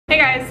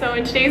guys, so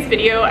in today's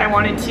video I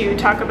wanted to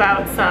talk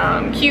about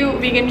some cute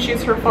vegan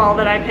shoes for fall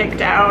that I picked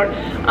out.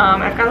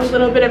 I've got a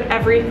little bit of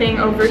everything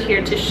over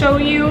here to show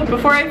you.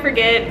 Before I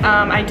forget,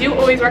 I do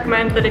always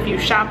recommend that if you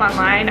shop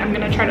online, I'm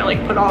gonna try to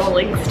like put all the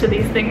links to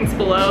these things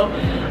below.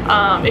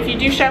 If you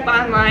do shop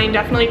online,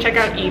 definitely check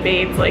out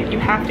Ebates. Like, you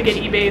have to get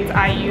Ebates.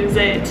 I use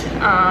it.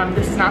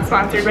 This is not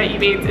sponsored by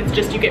Ebates, it's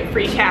just you get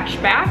free cash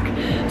back.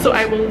 So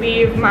I will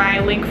leave my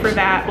link for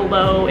that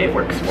below. It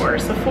works for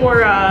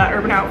Sephora,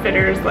 Urban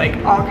Outfitters, like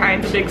all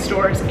kinds of big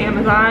stores,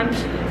 Amazon.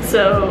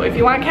 So if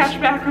you want cash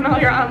back on all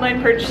your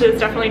online purchases,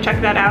 definitely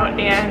check that out,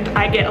 and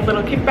I get a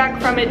little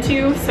kickback from it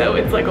too, so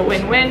it's like a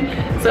win-win.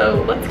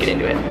 So let's get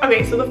into it.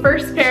 Okay, so the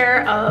first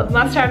pair of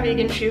must-have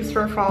vegan shoes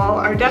for fall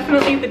are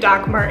definitely the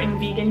Doc Marten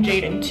Vegan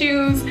Jaden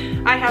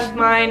 2s. I have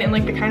mine in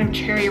like the kind of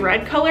cherry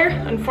red color.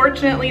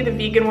 Unfortunately, the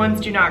vegan ones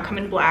do not come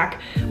in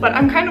black, but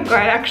I'm kind of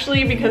glad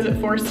actually, because it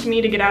forced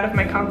me to get out of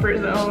my comfort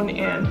zone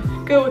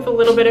and go with a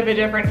little bit of a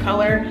different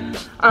color.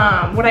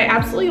 What I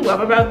absolutely love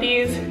about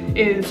these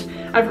is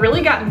I've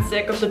really gotten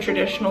sick of the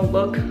traditional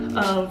look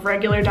of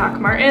regular Doc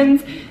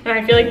Martens, and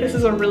I feel like this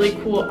is a really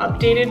cool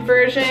updated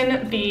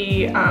version.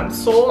 The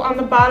sole on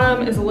the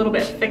bottom is a little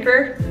bit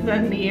thicker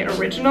than the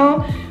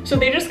original, so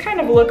they just kind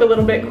of look a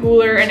little bit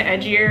cooler and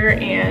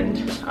edgier,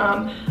 and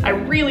I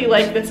really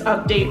like this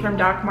update from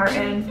Doc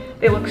Marten.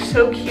 They look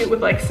so cute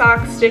with like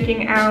socks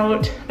sticking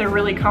out. They're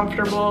really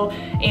comfortable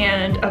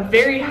and a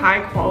very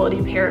high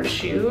quality pair of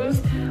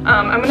shoes.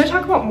 I'm gonna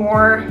talk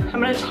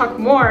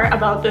more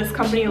about this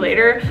company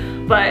later,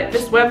 but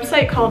this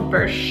website called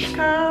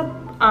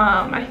Bershka,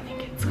 I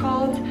think it's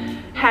called,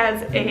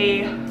 has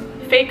a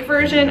fake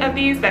version of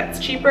these that's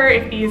cheaper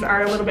if these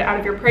are a little bit out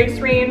of your price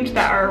range,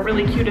 that are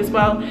really cute as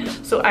well.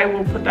 So I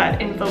will put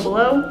that info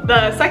below.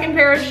 The second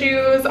pair of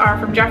shoes are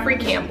from Jeffrey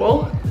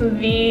Campbell.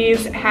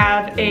 These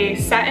have a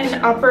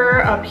satin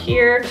upper up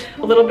here,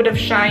 a little bit of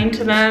shine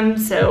to them,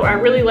 so I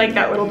really like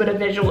that little bit of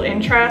visual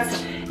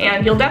interest.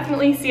 And you'll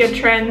definitely see a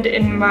trend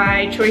in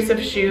my choice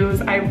of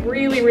shoes. I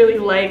really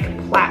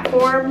like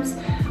platforms.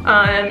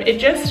 It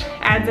just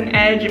adds an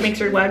edge, it makes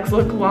your legs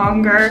look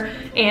longer,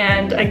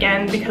 and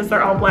again, because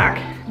they're all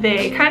black,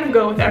 they kind of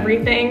go with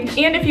everything.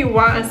 And if you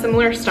want a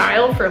similar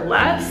style for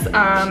less,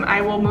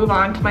 I will move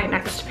on to my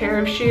next pair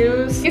of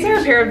shoes. These are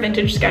a pair of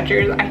vintage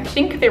Skechers. I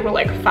think they were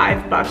like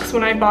 $5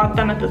 when I bought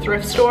them at the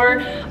thrift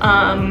store.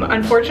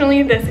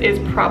 Unfortunately, this is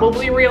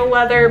probably real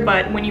leather,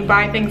 but when you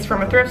buy things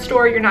from a thrift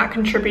store, you're not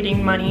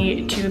contributing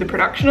money to the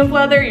production of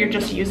leather. You're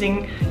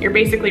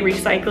basically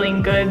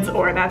recycling goods,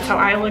 or that's how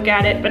I look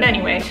at it. But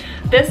anyway,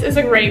 this is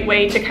a great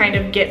way to kind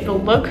of get the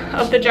look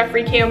of the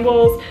Jeffrey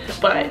Campbells,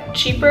 but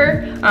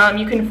cheaper.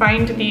 You can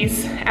find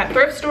these at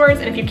thrift stores,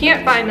 and if you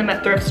can't find them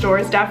at thrift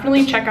stores,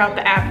 definitely check out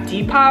the app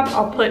Depop.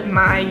 I'll put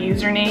my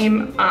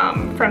username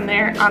from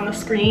there on the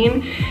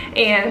screen,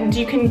 and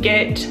you can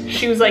get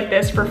shoes like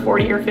this for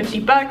 40 or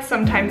 50 bucks,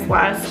 sometimes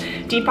less.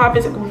 Depop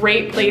is a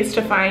great place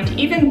to find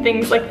even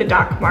things like the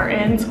Doc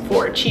Martens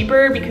for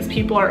cheaper, because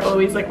people are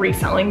always like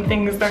reselling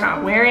things they're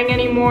not wearing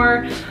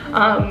anymore.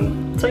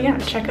 So yeah,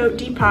 check out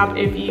Depop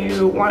if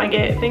you want to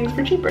get things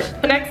for cheaper.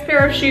 The next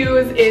pair of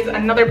shoes is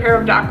another pair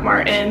of Doc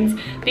Martens.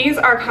 These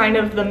are kind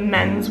of the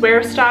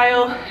menswear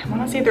style. I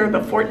want to say they're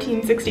the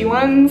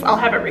 1461s. I'll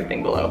have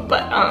everything below,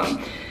 but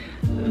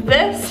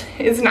this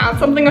is not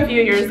something a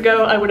few years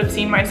ago I would have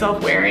seen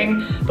myself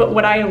wearing, but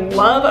what I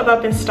love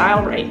about this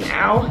style right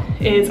now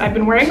is I've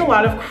been wearing a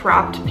lot of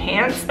cropped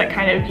pants that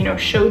kind of, you know,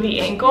 show the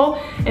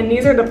ankle, and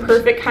these are the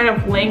perfect kind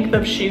of length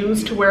of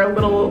shoes to wear a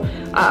little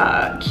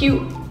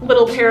cute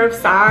little pair of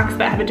socks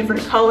that have a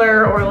different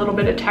color or a little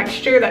bit of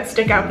texture that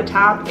stick out the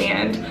top,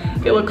 and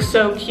they look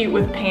so cute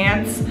with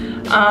pants.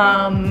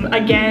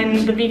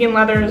 Again, the vegan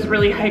leather is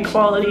really high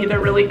quality,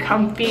 they're really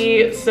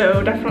comfy,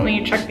 so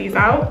definitely check these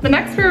out. The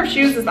next pair of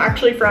shoes is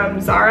actually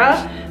from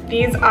Zara.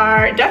 These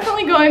are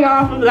definitely going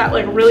off of that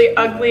like really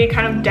ugly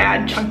kind of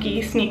dad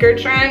chunky sneaker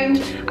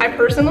trend. I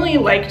personally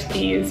liked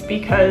these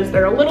because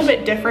they're a little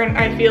bit different.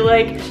 I feel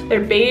like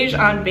they're beige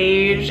on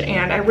beige,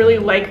 and I really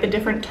like the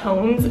different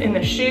tones in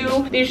the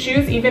shoe. These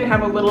shoes even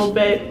have a little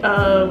bit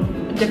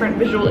of different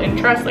visual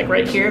interest, like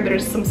right here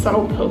there's some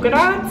subtle polka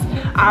dots.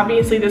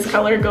 Obviously this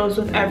color goes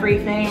with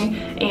everything,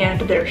 and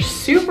they're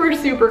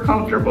super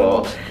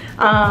comfortable.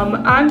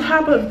 On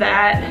top of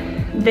that,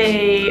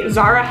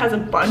 Zara has a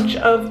bunch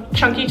of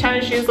chunky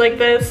tennis shoes like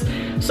this,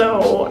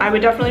 so I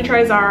would definitely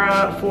try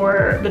Zara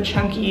for the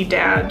chunky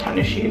dad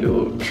tennis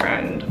shoe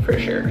trend for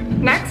sure.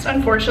 Next,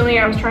 unfortunately,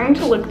 I was trying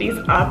to look these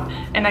up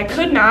and I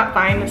could not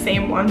find the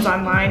same ones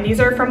online. These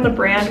are from the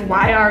brand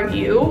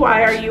YRU.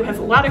 YRU has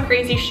a lot of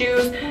crazy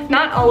shoes.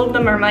 Not all of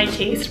them are my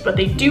taste, but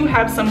they do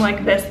have some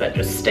like this that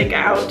just stick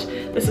out.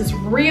 This is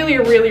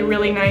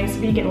really nice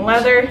vegan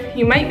leather.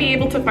 You might be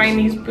able to find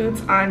these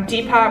boots on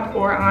Depop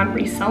or on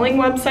reselling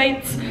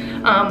websites.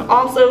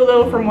 Also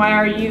though, from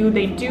YRU,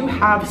 they do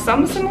have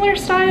some similar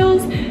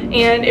styles,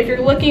 and if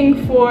you're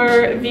looking for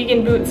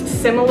vegan boots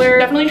similar,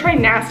 definitely try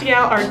Nasty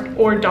Out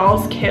or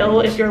Doll's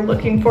Kill if you're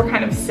looking for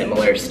kind of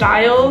similar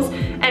styles.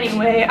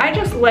 Anyway, I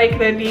just like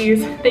that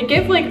they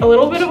give like a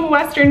little bit of a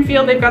Western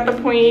feel. They've got the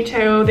pointy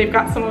toe, they've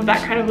got some of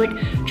that kind of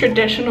like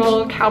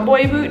traditional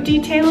cowboy boot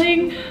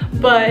detailing,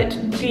 but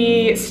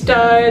the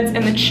studs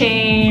and the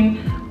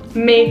chain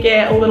make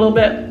it a little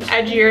bit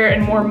edgier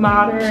and more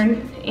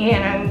modern,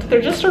 and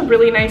they're just a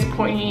really nice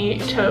pointy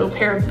toe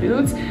pair of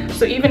boots.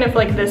 So even if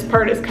like this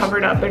part is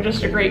covered up, they're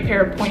just a great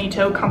pair of pointy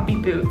toe comfy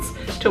boots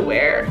to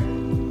wear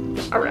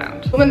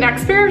around. Well, the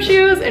next pair of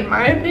shoes, in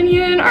my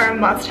opinion, are a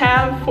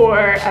must-have for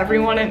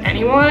everyone and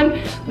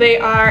anyone. They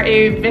are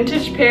a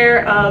vintage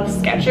pair of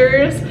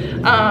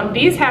Skechers.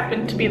 These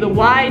happen to be the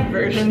wide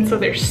version, so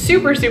they're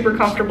super, super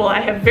comfortable. I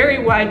have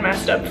very wide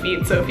messed up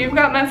feet, so if you've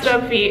got messed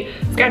up feet,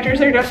 Skechers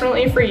are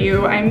definitely for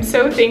you. I'm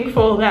so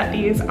thankful that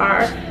these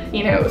are,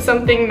 you know,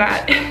 something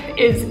that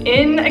is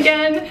in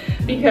again,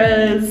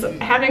 because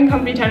having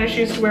comfy tennis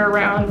shoes to wear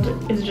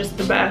around is just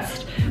the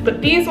best. But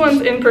these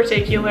ones in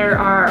particular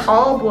are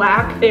all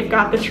black. They've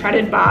got the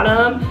treaded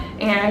bottom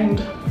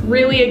and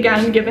really,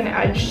 again, give an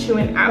edge to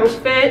an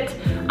outfit.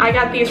 I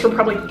got these for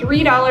probably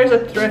 $3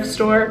 at the thrift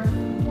store.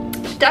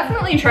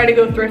 Definitely try to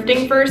go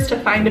thrifting first to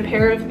find a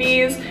pair of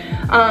these.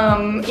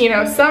 You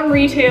know, some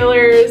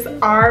retailers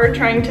are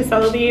trying to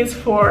sell these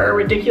for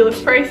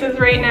ridiculous prices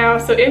right now,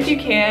 so if you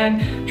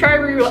can, try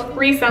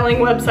reselling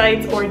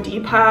websites or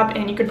Depop,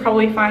 and you could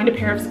probably find a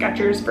pair of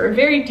Skechers for a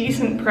very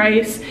decent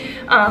price.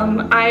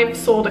 I've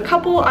sold a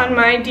couple on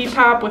my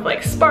Depop with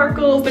like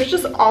sparkles. There's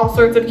just all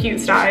sorts of cute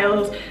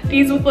styles.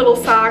 These with little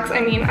socks,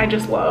 I mean, I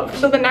just love.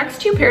 So the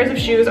next two pairs of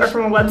shoes are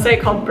from a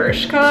website called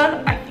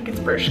Bershka. I think it's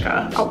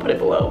Bershka, I'll put it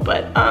below,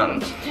 but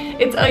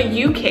it's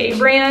a UK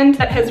brand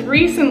that has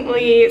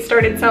recently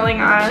started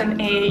selling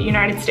on a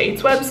United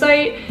States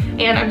website,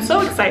 and I'm so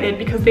excited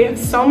because they have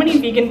so many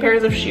vegan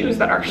pairs of shoes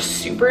that are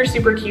super,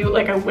 super cute.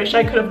 Like, I wish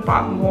I could have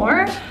bought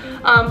more.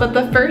 But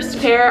the first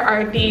pair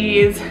are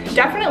these,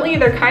 definitely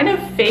they're kind of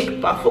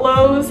fake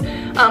buffaloes.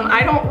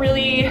 I don't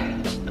really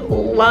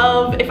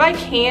love, if I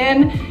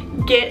can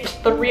get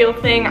the real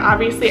thing,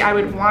 obviously I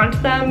would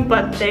want them,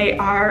 but they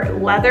are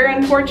leather,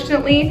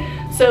 unfortunately.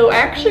 So I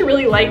actually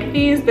really like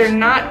these. They're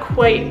not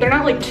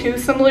like too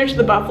similar to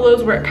the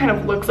buffaloes where it kind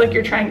of looks like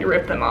you're trying to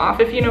rip them off,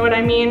 if you know what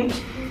I mean.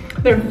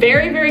 They're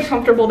very, very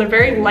comfortable. They're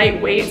very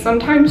lightweight.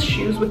 Sometimes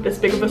shoes with this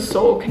big of a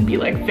sole can be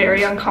like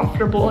very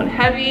uncomfortable and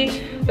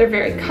heavy. They're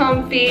very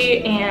comfy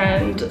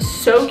and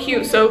so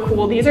cute, so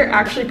cool. These are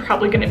actually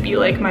probably gonna be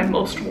like my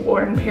most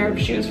worn pair of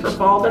shoes for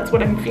fall. That's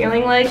what I'm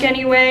feeling like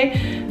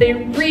anyway. They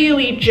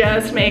really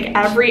just make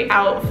every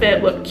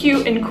outfit look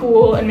cute and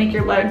cool and make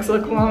your legs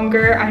look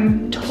longer.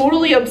 I'm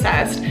totally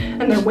obsessed,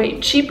 and they're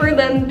way cheaper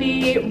than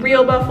the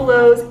real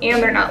buffaloes,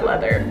 and they're not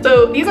leather.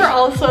 So these are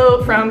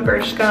also from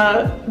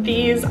Bershka.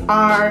 These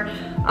are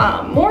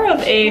more of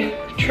a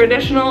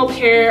traditional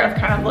pair of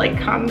kind of like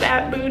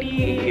combat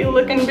booty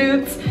looking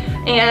boots.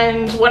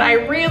 And what I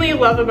really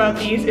love about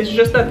these is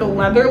just that the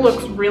leather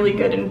looks really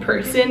good in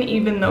person,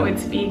 even though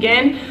it's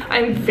vegan.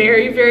 I'm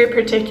very, very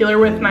particular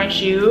with my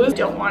shoes. I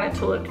don't want it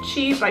to look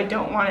cheap. I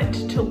don't want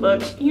it to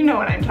look, you know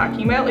what I'm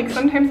talking about. Like,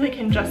 sometimes they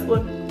can just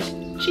look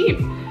cheap.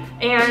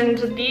 And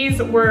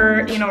these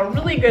were, you know, a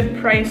really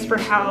good price for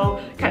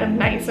how kind of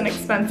nice and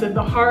expensive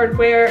the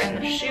hardware and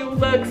the shoe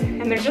looks.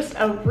 And they're just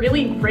a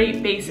really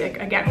great basic,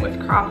 again, with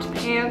cropped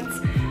pants.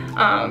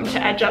 To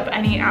edge up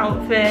any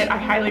outfit. I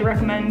highly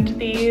recommend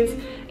these.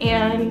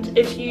 And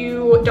if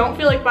you don't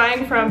feel like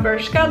buying from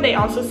Bershka, they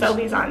also sell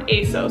these on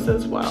ASOS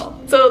as well.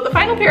 So the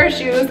final pair of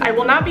shoes I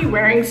will not be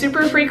wearing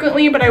super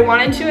frequently, but I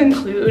wanted to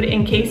include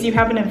in case you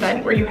have an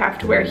event where you have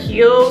to wear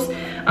heels.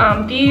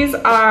 These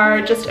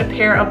are just a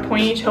pair of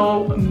pointy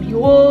toe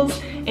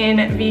mules in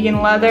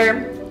vegan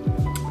leather.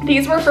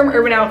 These were from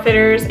Urban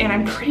Outfitters, and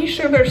I'm pretty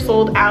sure they're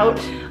sold out,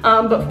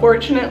 but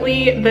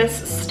fortunately this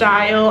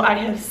style I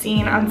have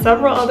seen on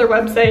several other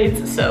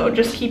websites, so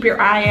just keep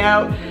your eye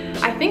out.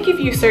 I think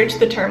if you search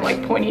the term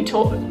like pointy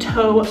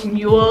toe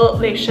mule,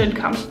 they should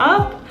come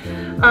up,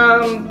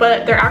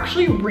 but they're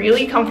actually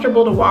really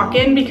comfortable to walk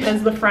in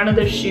because the front of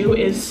the shoe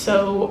is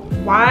so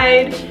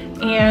wide,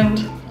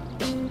 and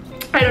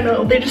I don't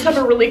know, they just have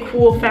a really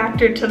cool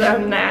factor to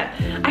them that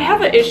I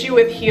have an issue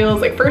with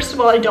heels. Like, first of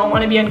all, I don't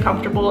want to be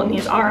uncomfortable, and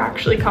these are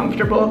actually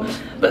comfortable.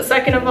 But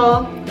second of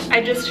all,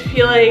 I just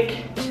feel like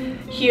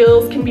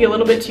heels can be a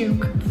little bit too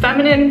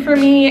feminine for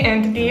me,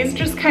 and these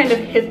just kind of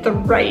hit the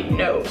right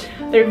note.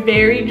 They're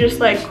very just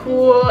like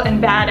cool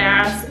and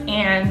badass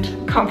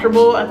and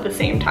comfortable at the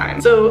same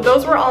time. So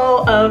those were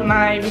all of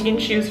my vegan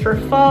shoes for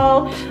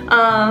fall.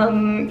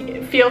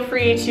 Feel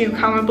free to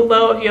comment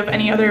below if you have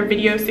any other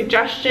video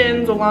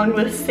suggestions along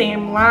the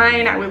same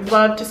line. I would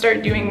love to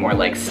start doing more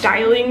like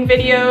styling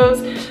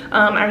videos.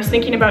 I was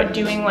thinking about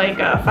doing like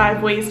a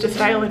 5 ways to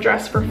style a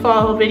dress for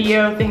fall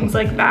video, things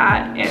like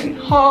that, and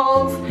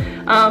hauls.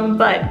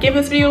 But give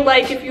this video a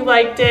like if you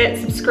liked it,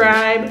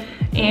 subscribe,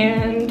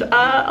 and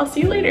I'll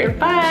see you later.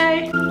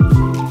 Bye!